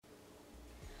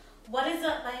What is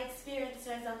up, my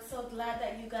experiencers? I'm so glad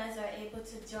that you guys are able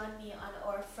to join me on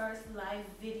our first live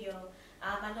video.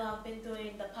 I know I've been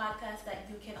doing the podcast that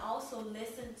you can also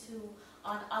listen to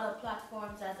on other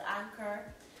platforms as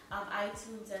Anchor,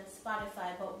 iTunes, and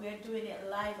Spotify, but we're doing it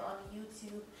live on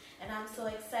YouTube, and I'm so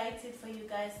excited for you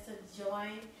guys to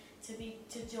join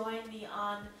me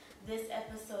on this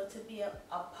episode, to be a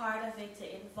part of it,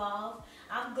 to involve.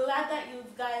 I'm glad that you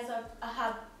guys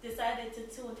have decided to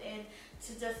tune in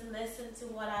to just listen to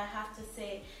what I have to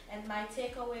say. And my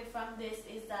takeaway from this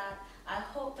is that I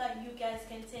hope that you guys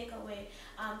can take away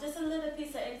just a little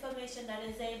piece of information that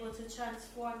is able to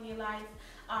transform your life.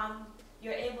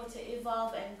 You're able to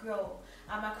evolve and grow.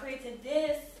 I created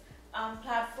this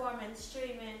platform and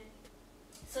streaming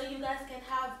so you guys can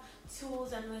have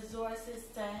tools and resources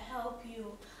to help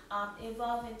you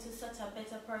evolve into such a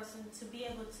better person, to be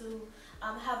able to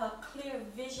have a clear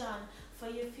vision for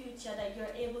your future, that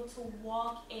you're able to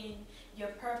walk in your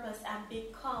purpose and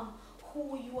become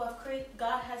who you have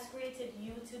God has created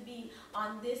you to be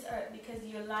on this earth, because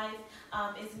your life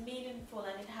is meaningful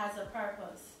and it has a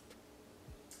purpose.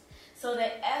 So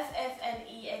the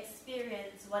FFNE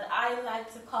experience, what I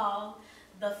like to call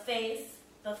the face,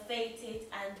 the fated,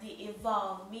 and the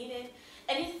evolve, meaning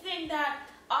anything that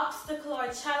obstacle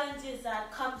or challenges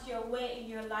that comes your way in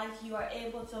your life, you are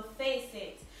able to face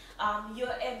it.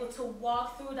 You're able to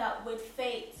walk through that with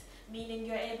faith, meaning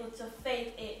you're able to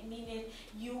faith it, meaning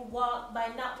you walk by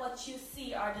not what you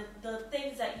see or the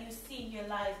things that you see in your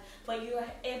life, but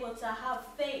you're able to have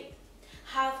faith.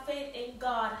 Have faith in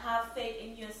God, have faith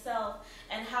in yourself,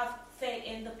 and have faith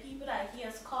in the people that He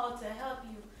has called to help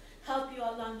you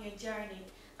along your journey.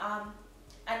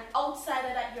 And outside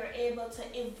of that, you're able to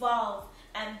evolve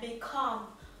and become.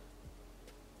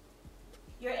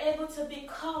 You're able to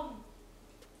become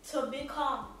a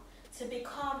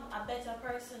better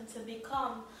person, to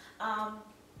become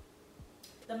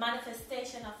the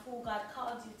manifestation of who God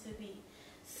called you to be.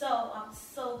 So I'm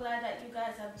so glad that you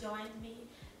guys have joined me.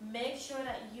 Make sure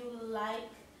that you like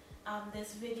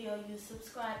this video, you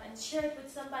subscribe, and share it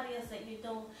with somebody else that you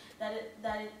know that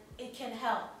it can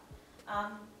help.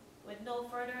 With no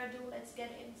further ado, let's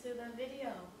get into the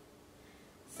video.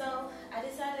 So I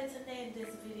decided to name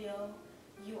this video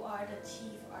 "You Are the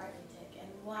Chief Architect." And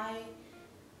why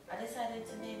I decided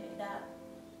to name it that,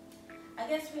 I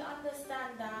guess we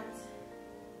understand that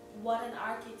what an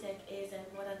architect is and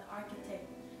what an architect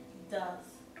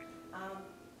does.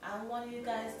 I want you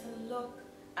guys to look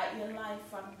at your life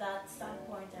from that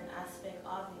standpoint and aspect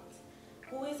of it.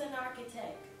 Who is an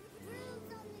architect?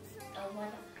 And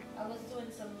when I was doing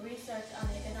some research on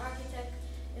it, an architect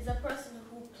is a person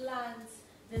who plans,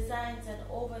 designs, and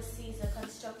oversees the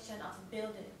construction of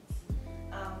buildings.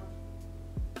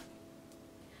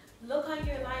 Look on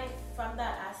your life from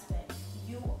that aspect.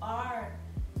 You are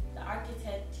the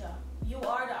architecture. You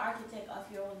are the architect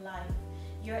of your own life.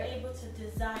 You're able to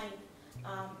design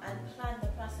and plan the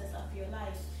process of your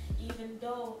life, even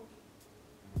though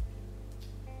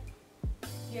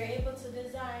you're able to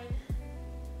design.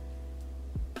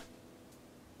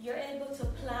 You're able to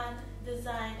plan,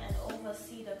 design, and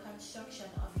oversee the construction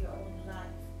of your own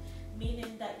life.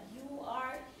 Meaning that you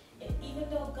are, even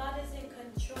though God is in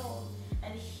control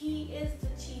and He is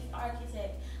the chief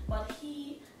architect, but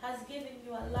He has given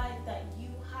you a life that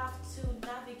you have to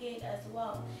navigate as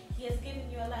well. He has given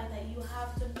you a life that you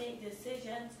have to make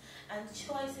decisions and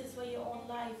choices for your own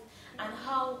life. And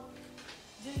how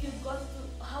do you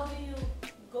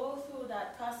go through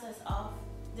that process of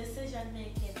decision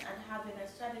making and having a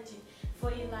strategy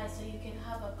for your life, so you can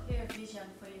have a clear vision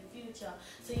for your future,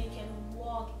 so you can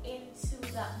walk into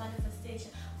that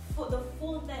manifestation for the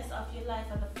fullness of your life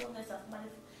and the fullness of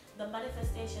the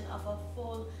manifestation of a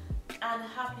full and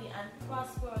happy and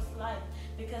prosperous life,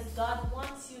 because God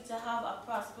wants you to have a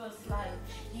prosperous life.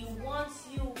 He wants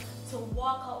you to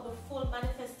walk out the full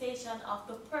manifestation of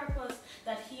the purpose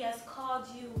that He has called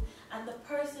you and the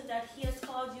person that He has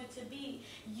called you to be.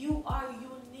 You are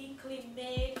uniquely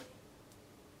made.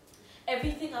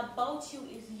 Everything about you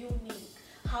is unique.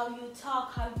 How you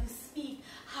talk, how you speak,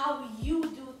 how you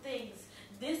do things.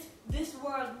 This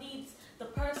world needs the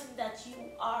person that you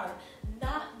are,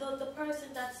 not the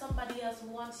person that somebody else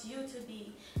wants you to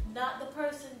be, not the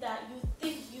person that you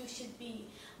think you should be,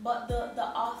 but the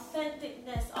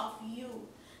authenticness of you,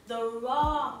 the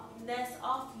rawness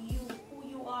of you, who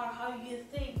you are, how you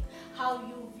think, how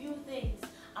you view things,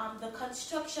 the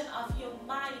construction of your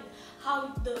mind,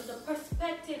 how the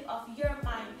perspective of your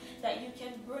mind that you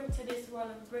can bring to this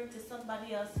world and bring to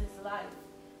somebody else's life.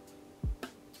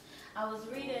 I was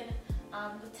reading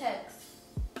the text,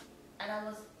 and I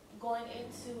was going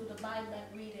into the Bible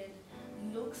and reading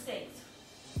Luke 6,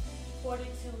 42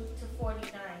 to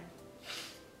 49.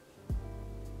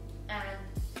 And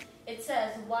it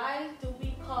says, "Why do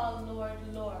we call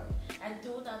Lord, Lord, and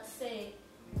do not say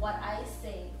what I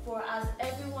say? For as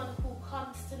everyone who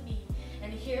comes to me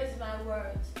and hears my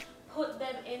words, put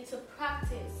them into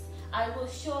practice, I will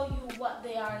show you what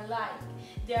they are like.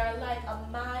 They are like a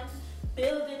man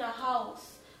building a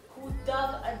house who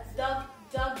dug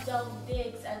down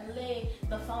digs and lay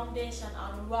the foundation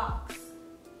on rocks.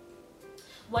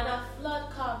 When a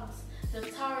flood comes, the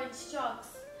torrent struck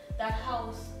that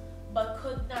house but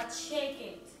could not shake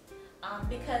it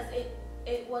because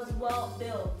it was well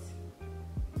built.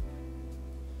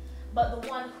 But the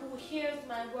one who hears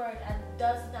my word and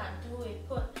does not do it,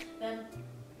 put them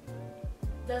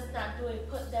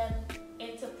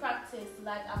into practice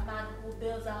like a man who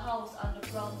builds a house on the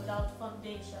ground without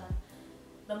foundation.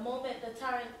 The moment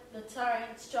the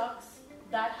torrent struck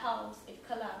that house, it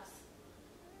collapsed.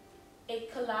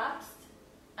 It collapsed,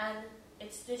 and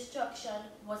its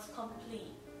destruction was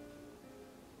complete."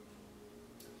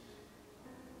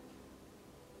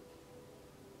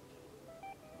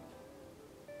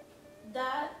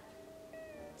 That,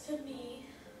 to me,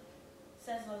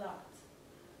 says a lot.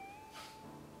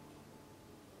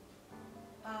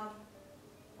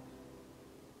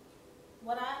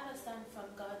 What I understand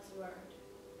from God's word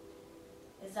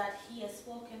is that He has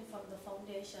spoken from the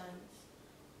foundations,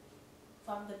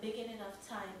 from the beginning of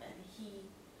time, and He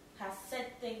has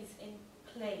set things in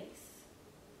place.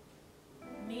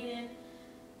 Meaning,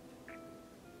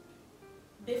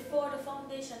 before the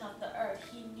foundation of the earth,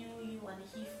 He knew you and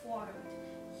He formed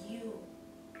you.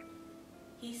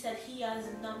 He said He has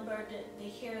numbered the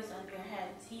hairs on your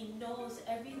heads. He knows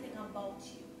everything about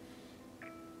you.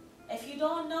 If you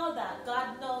don't know that,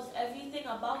 God knows everything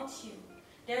about you.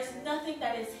 There's nothing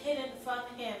that is hidden from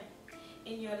Him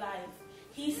in your life.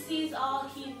 He sees all,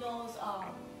 He knows all.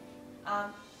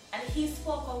 And He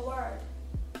spoke a word.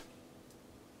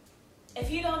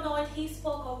 If you don't know it, He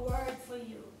spoke a word for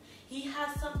you. He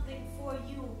has something for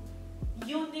you,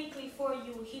 uniquely for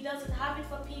you. He doesn't have it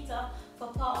for Peter,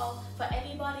 for Paul, for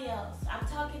anybody else. I'm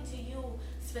talking to you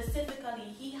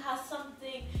specifically. He has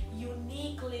something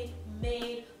uniquely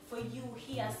made for you.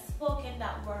 He has spoken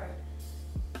that word.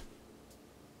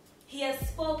 He has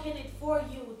spoken it for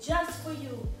you, just for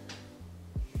you.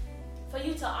 For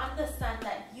you to understand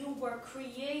that you were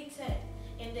created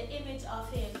in the image of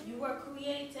Him. You were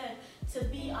created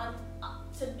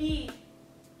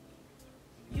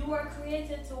you were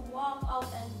created to walk out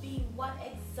and be what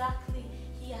exactly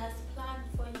He has planned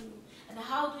for you. And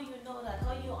how do you know that?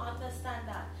 How do you understand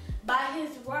that? By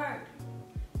His word.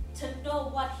 To know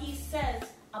what He says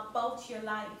about your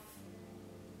life.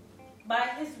 By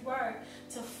His word.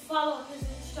 To follow His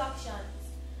instructions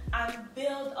and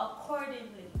build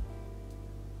accordingly.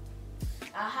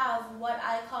 I have what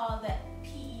I call the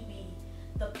PEB.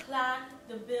 The plan,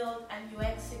 the build, and you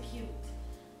execute.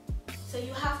 So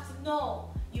you have to know.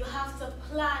 You have to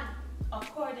plan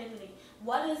accordingly.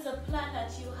 What is the plan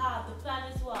that you have? The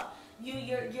plan is what?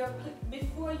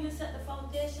 Before you set the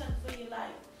foundation for your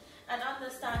life, and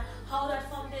understand how that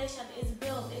foundation is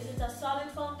built. Is it a solid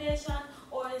foundation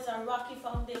or is it a rocky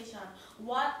foundation?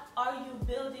 What are you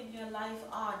building your life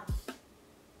on?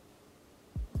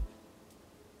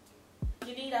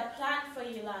 You need a plan for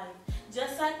your life.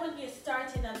 Just like when you're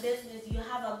starting a business, you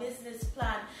have a business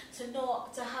plan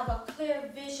to have a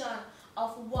clear vision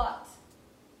of what?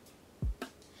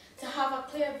 To have a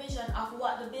clear vision of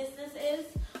what the business is,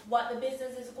 what the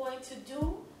business is going to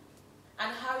do,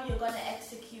 and how you're going to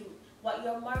execute. What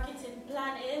your marketing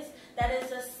plan is, that is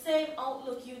the same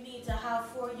outlook you need to have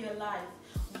for your life.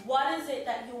 What is it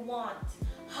that you want?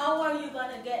 How are you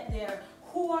going to get there?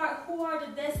 Who are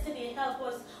the destiny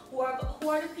helpers? Who are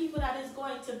the people that is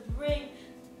going to bring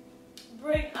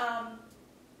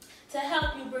to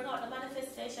help you bring out the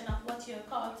manifestation of what you're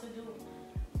called to do?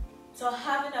 So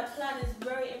having a plan is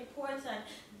very important.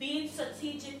 Being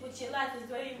strategic with your life is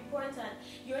very important.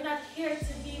 You're not here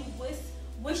to be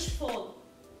wishful.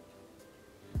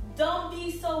 Don't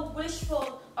be so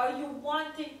wishful. Are you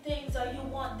wanting things? Or you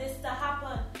want this to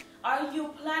happen? Are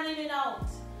you planning it out?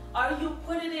 Are you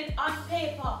putting it on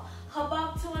paper?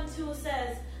 Habakkuk 2:2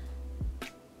 says,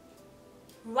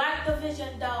 write the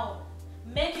vision down.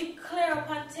 Make it clear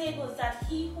upon tables that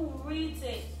he who reads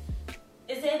it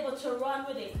is able to run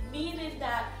with it. Meaning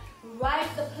that write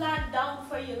the plan down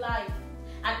for your life.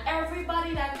 And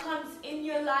everybody that comes in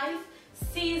your life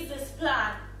sees this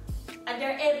plan. And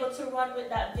they're able to run with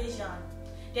that vision.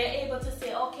 They're able to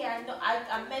say, okay,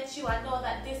 I met you. I know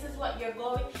that this is what you're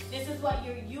going. This is what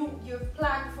you've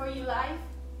planned for your life.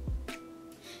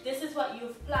 This is what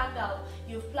you've planned out.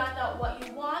 You've planned out what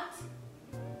you want,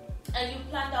 and you've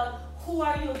planned out who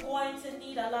are you going to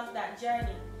need along that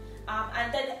journey.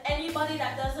 And then anybody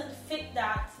that doesn't fit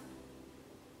that,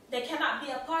 they cannot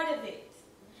be a part of it.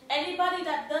 Anybody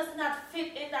that does not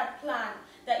fit in that plan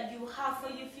that you have for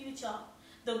your future,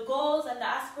 the goals and the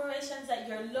aspirations that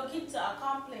you're looking to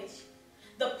accomplish,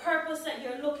 the purpose that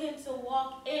you're looking to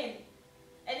walk in,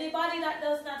 anybody that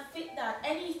does not fit that,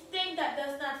 anything that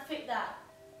does not fit that,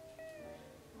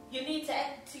 you need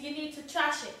to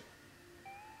trash it.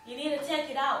 You need to take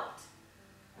it out.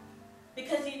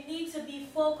 Because you need to be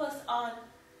focused on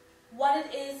what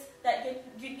it is that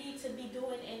you need to be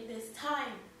doing in this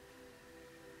time.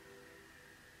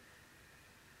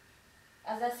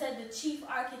 As I said, the chief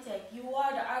architect. You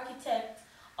are the architect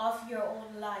of your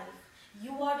own life.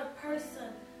 You are the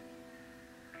person.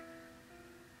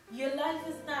 Your life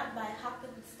is not by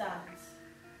happenstance.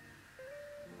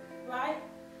 Right?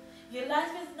 Your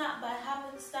life is not by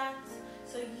happenstance.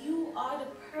 So you are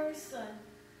the person.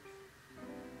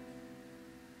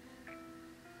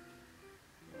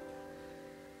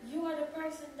 You are the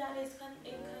person that is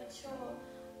in control.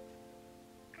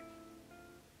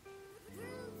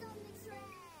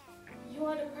 You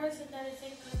are the person that is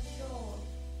in control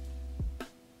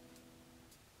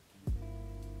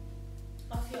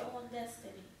of your own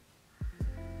destiny.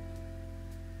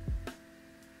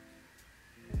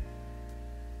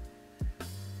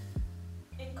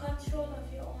 In control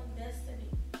of your own destiny.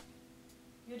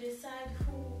 You decide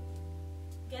who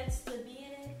gets to be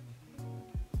in it.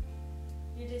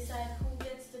 You decide who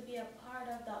gets to be a part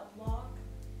of that walk.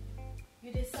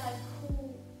 You decide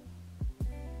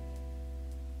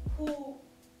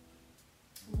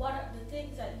what are the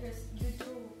things that you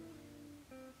do.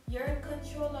 You're in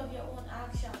control of your own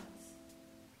actions.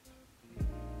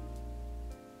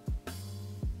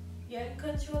 You're in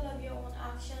control of your own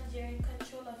actions. You're in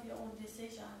control of your own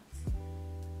decisions.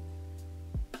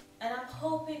 And I'm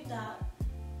hoping that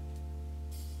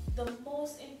the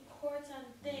most important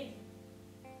thing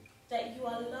that you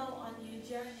allow on your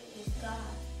journey is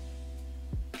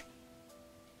God.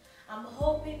 I'm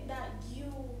hoping that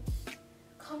you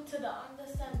come to the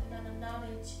understanding and the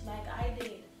knowledge like I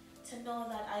did, to know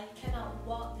that I cannot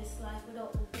walk this life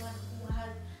without the one who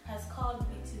has called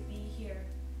me to be here.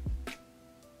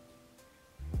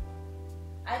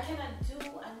 I cannot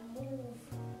do and move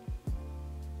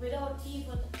without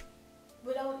even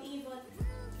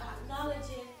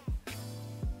acknowledging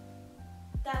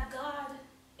that God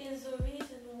is the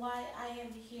reason why I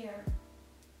am here.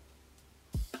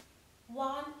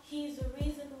 One, He's the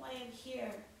reason why I'm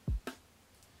here.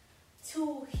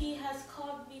 Two, He has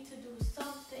called me to do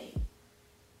something.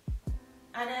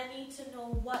 And I need to know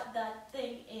what that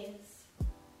thing is,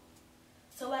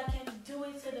 so I can do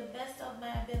it to the best of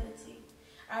my ability.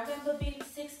 I remember being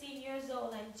 16 years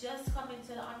old and just coming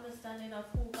to the understanding of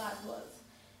who God was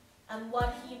and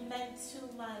what He meant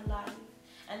to my life.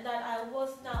 And that I was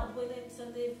not willing to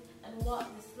live and walk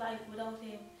this life without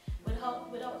Him,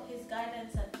 without His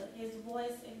guidance and His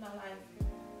voice in my life.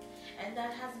 And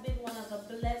that has been one of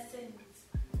the blessings.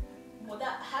 Well,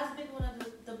 that has been one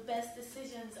of the best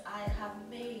decisions I have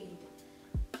made.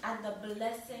 And the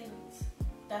blessings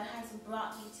that has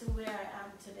brought me to where I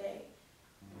am today.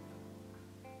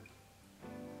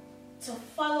 To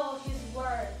follow His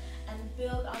word and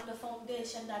build on the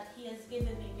foundation that He has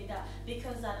given me with that,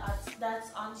 because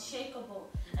that's unshakable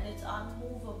and it's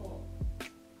unmovable.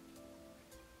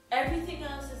 Everything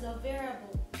else is a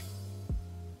variable.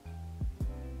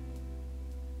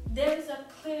 There is a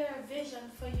clear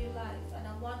vision for your life, and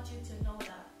I want you to know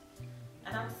that.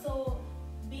 And I'm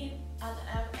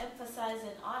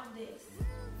emphasizing on this.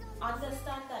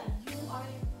 Understand that you are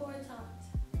important.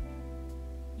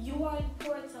 You are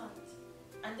important.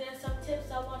 And there's some tips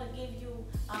I want to give you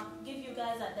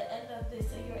guys at the end of this,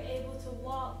 so you're able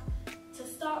to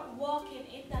start walking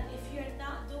in that. If you're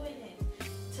not doing it,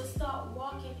 to start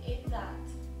walking in that.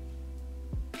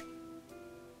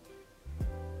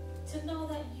 To know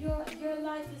that your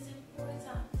life is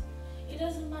important. It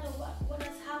doesn't matter what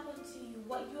has happened to you,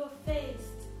 what you have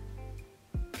faced,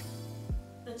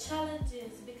 the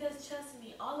challenges, because trust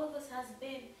me, all of us has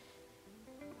been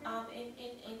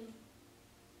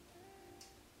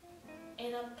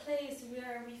in a place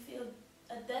where we feel,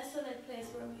 a desolate place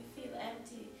where we feel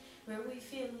empty, where we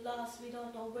feel lost, we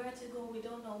don't know where to go, we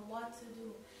don't know what to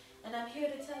do. And I'm here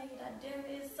to tell you that there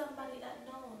is somebody that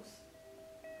knows.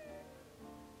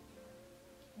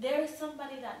 There is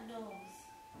somebody that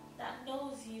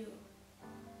knows you.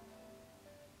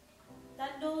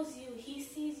 That knows you. He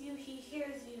sees you, He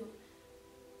hears you.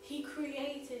 He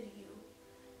created you.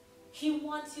 He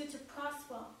wants you to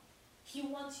prosper. He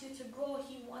wants you to grow.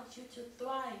 He wants you to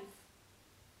thrive.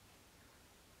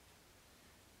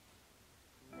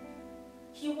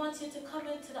 He wants you to come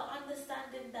into the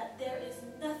understanding that there is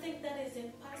nothing that is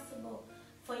impossible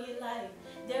for your life.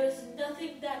 There is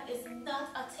nothing that is not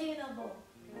attainable.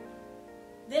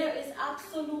 There is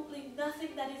absolutely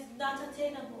nothing that is not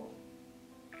attainable.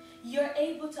 You're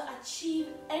able to achieve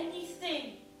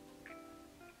anything.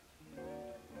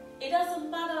 It doesn't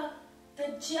matter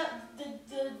the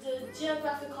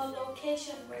geographical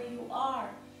location where you are.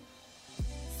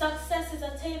 Success is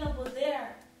attainable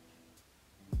there.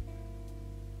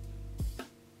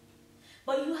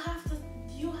 But you have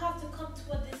to come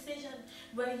to a decision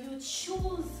where you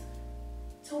choose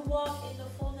to walk in the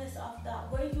fullness of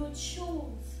that, where you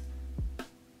choose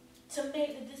to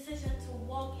make the decision to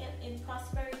walk in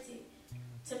prosperity,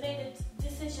 to make the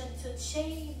decision to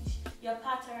change your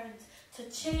patterns, to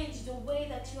change the way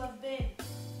that you have been.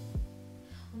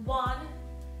 One,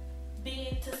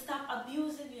 being to stop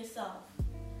abusing yourself.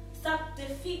 Stop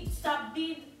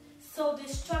being so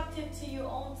destructive to your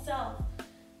own self.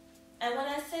 And when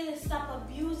I say stop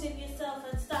abusing yourself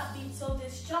and stop being so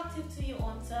destructive to your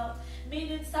own self,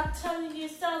 meaning stop telling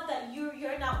yourself that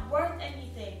you're not worth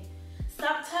anything.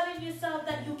 Stop telling yourself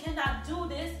that you cannot do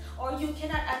this or you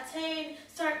cannot attain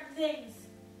certain things.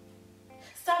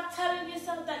 Stop telling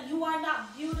yourself that you are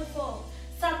not beautiful.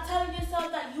 Stop telling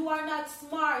yourself that you are not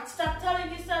smart. Stop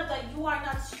telling yourself that you are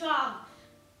not strong.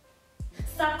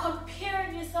 Stop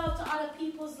comparing yourself to other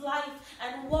people's life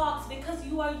and walks, because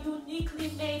you are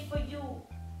uniquely made for you.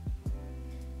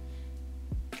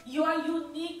 You are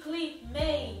uniquely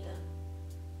made.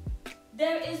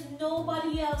 There is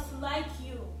nobody else like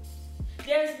you.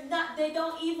 They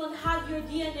don't even have your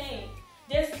DNA.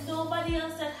 There's nobody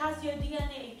else that has your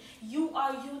DNA. You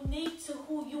are unique to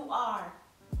who you are.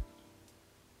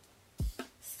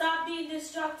 Stop being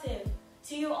destructive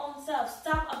to your own self.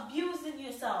 Stop abusing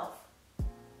yourself.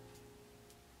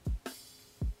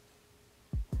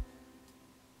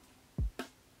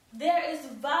 There is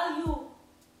value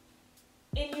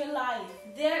in your life.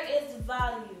 There is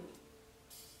value.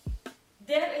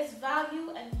 There is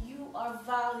value, and you are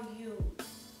valued.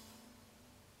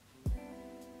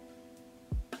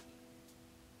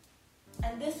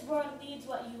 And this world needs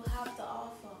what you have to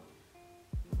offer.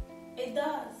 It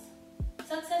does.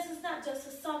 Success is not just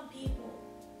for some people.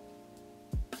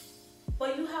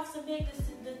 But you have to make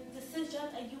the decision,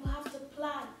 and you have to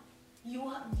plan. You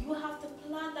have to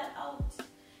plan that out.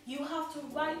 You have to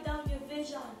write down your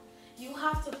vision. You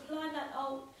have to plan that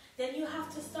out. Then you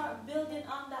have to start building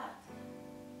on that.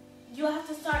 You have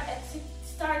to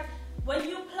start when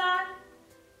you plan,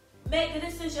 make the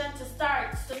decision to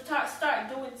start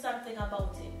doing something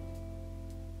about it.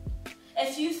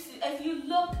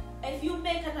 If you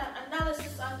make an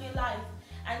analysis on your life,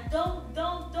 and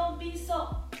don't be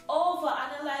so over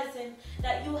analyzing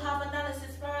that you have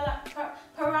analysis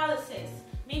paralysis,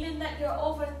 meaning that you're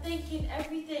overthinking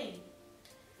everything.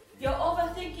 You're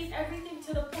overthinking everything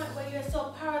to the point where you're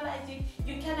so paralyzed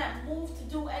you cannot move to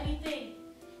do anything.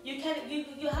 You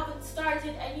haven't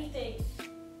started anything.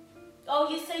 Oh,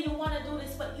 you say you want to do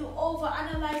this, but you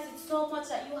overanalyze it so much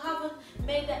that you haven't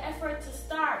made the effort to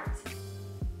start.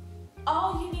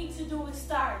 All you need to do is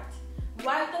start.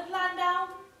 Write the plan down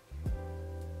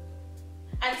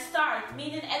and start,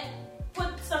 meaning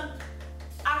put some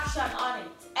action on it.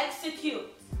 Execute.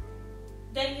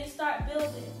 Then you start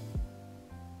building.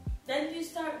 Then you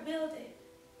start building.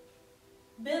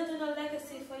 Building a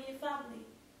legacy for your family.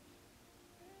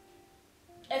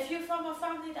 If you're from a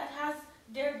family that has,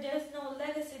 there's no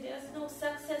legacy, there's no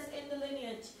success in the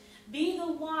lineage, be the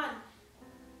one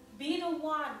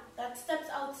that steps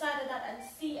outside of that and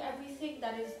see everything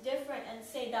that is different and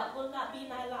say, that will not be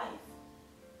my life.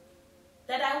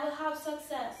 That I will have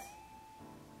success.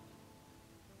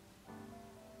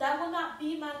 That will not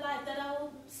be my life. That I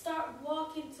will start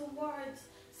walking towards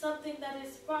something that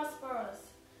is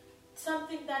prosperous,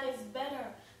 something that is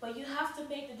better. But you have to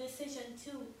make the decision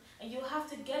too. And you have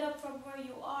to get up from where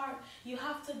you are. You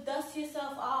have to dust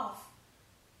yourself off.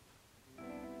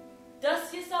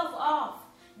 Dust yourself off.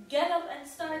 Get up and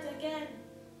start again.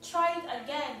 Try it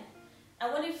again.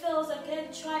 And when it fails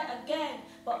again, try again.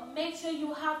 But make sure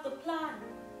you have the plan.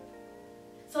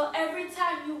 So every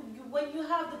time when you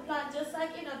have the plan, just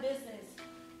like in a business,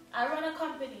 I run a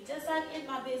company, just like in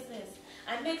my business,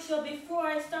 I make sure before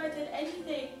I started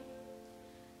anything,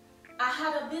 I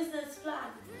had a business plan.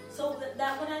 So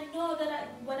that when I know that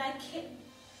when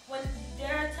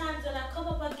there are times when I come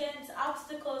up against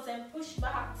obstacles and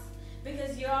pushbacks,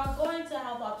 because you are going to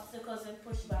have obstacles and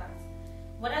pushbacks.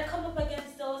 When I come up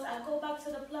against those, I go back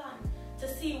to the plan to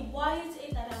see why is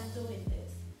it that I'm doing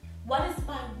this? What is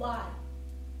my why?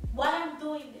 Why I'm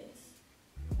doing this?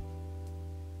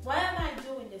 Why am I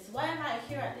doing this? Why am I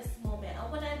here at this moment?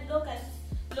 And when I look at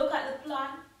the plan,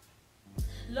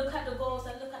 look at the goals,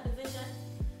 and look at the vision,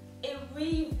 it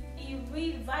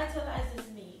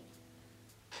revitalizes me.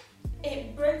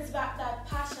 It brings back that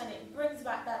passion. It brings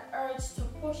back that urge to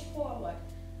push forward,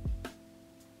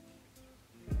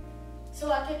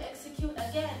 so I can execute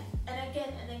again and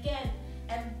again and again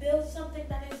and build something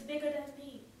that is bigger than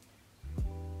me.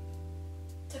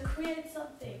 To create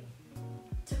something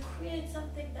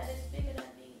that is bigger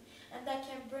than me and that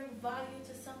can bring value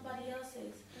to somebody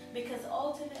else's. Because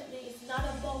ultimately, it's not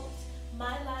about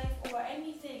my life or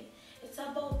anything. It's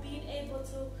about being able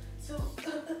to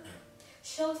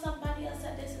show somebody else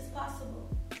that this is possible.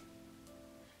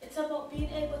 It's about being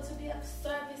able to be of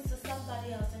service to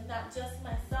somebody else and not just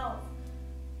myself.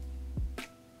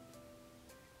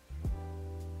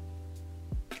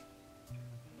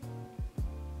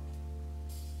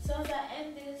 So as I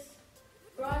end this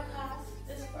broadcast,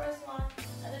 this first one,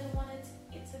 I didn't want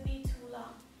it to be too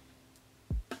long.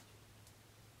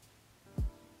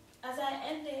 As I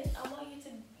end it, I want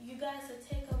you guys to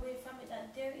take away from it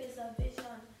that there is a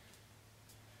vision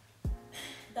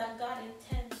that God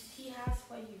intends, He has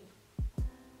for you.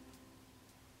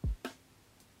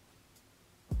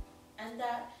 And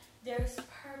that there is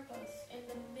purpose in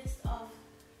the midst of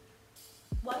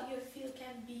what you feel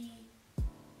can be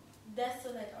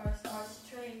desolate or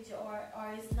strange or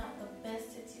is not the best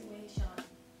situation.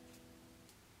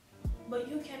 But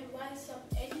you can rise from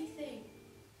anything.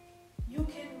 You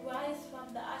can rise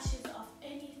from the ashes of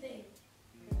anything.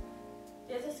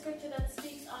 There's a scripture that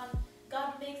speaks on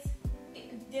God makes,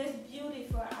 there's beauty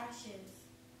for ashes.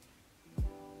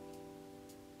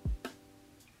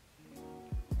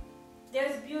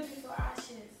 There's beauty for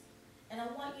ashes. And I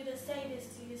want you to say this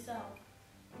to yourself.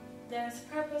 There is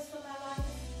purpose for my life.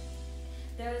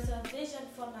 There is a vision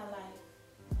for my life.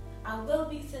 I will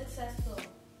be successful,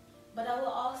 but I will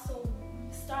also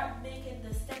start making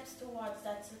the steps towards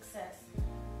that success.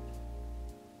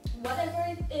 Whatever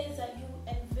it is that you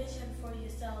envision for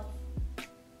yourself,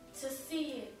 to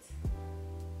see it.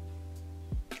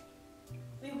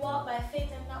 We walk by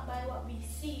faith and not by what we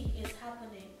see is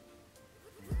happening.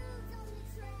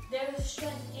 There is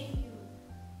strength in you.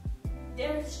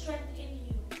 There is strength in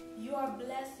you. You are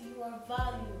blessed. You are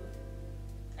valued.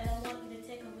 And I want you to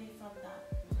take away from that.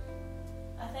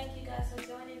 I thank you guys for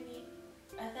joining me.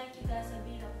 I thank you guys for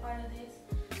being a part of this.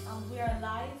 We are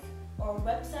live. Our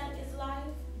website is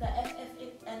live. The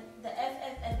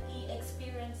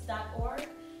FFNEexperience.org.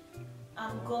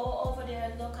 Go over there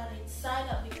and look at it. Sign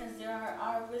up because there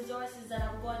are resources that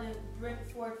I'm going to bring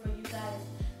forward for you guys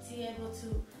to be able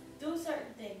to do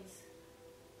certain things.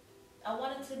 I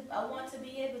want to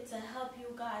be able to help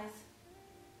you guys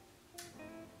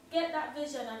get that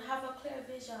vision and have a clear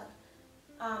vision.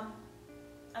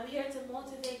 I'm here to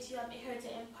motivate you. I'm here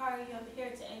to empower you. I'm here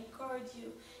to encourage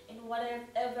you in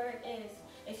whatever it is.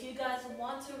 If you guys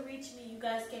want to reach me, you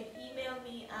guys can email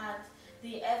me at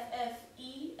the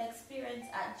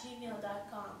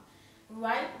ffeexperience@gmail.com.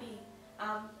 Write me.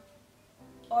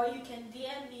 Or you can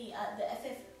DM me at the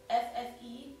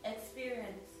FFE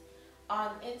Experience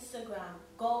on Instagram.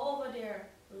 Go over there,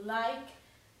 like,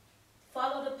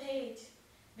 follow the page,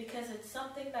 because it's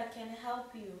something that can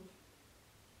help you.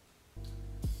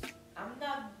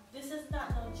 This is not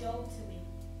no joke to me.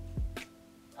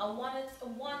 I want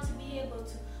to be able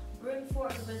to bring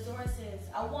forth resources.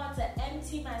 I want to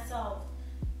empty myself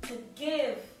to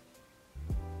give.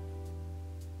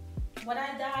 When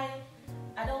I die,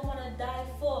 I don't want to die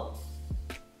full.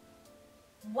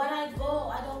 When I go,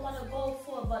 I don't want to go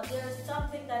full, but there is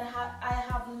something that I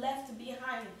have left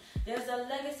behind. There's a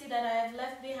legacy that I have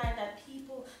left behind that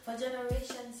people for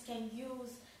generations can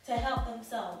use to help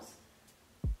themselves,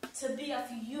 to be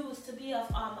of use, to be of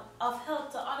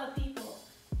help to other people.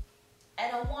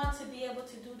 And I want to be able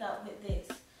to do that with this.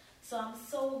 So I'm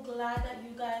so glad that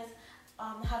you guys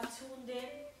have tuned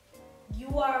in.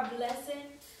 You are a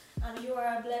blessing, and you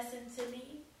are a blessing to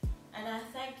me. And I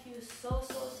thank you so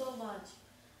much.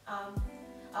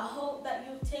 I hope that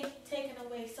you've taken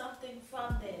away something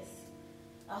from this.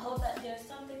 I hope that there's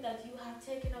something that you have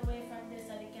taken away from this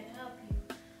that it can help you.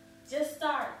 Just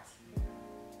start.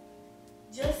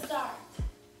 Just start.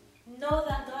 Know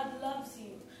that God loves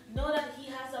you. Know that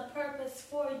He has a purpose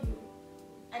for you.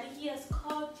 And He has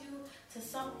called you to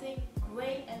something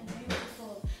great and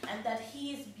beautiful. And that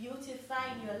He is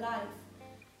beautifying your life.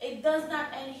 It does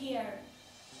not end here.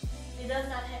 It does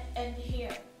not end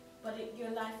here. But your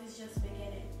life is just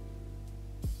beginning.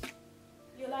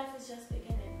 your life is just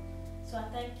beginning. So I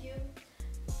thank you,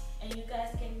 and you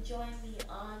guys can join me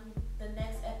on the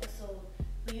next episode.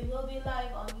 We will be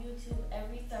live on YouTube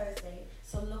every Thursday,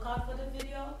 so look out for the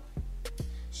video.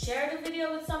 Share the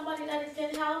video with somebody that it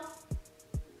can help.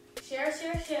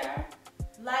 Share.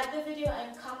 Like the video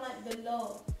and comment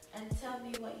below and tell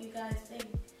me what you guys think.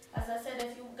 As I said,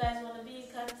 if you guys want to be in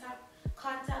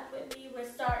contact with me,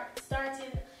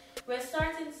 we're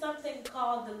starting something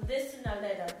called the listener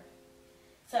letter.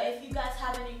 So if you guys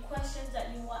have any questions that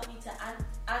you want me to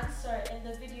answer in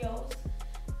the videos,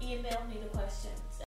 email me the questions.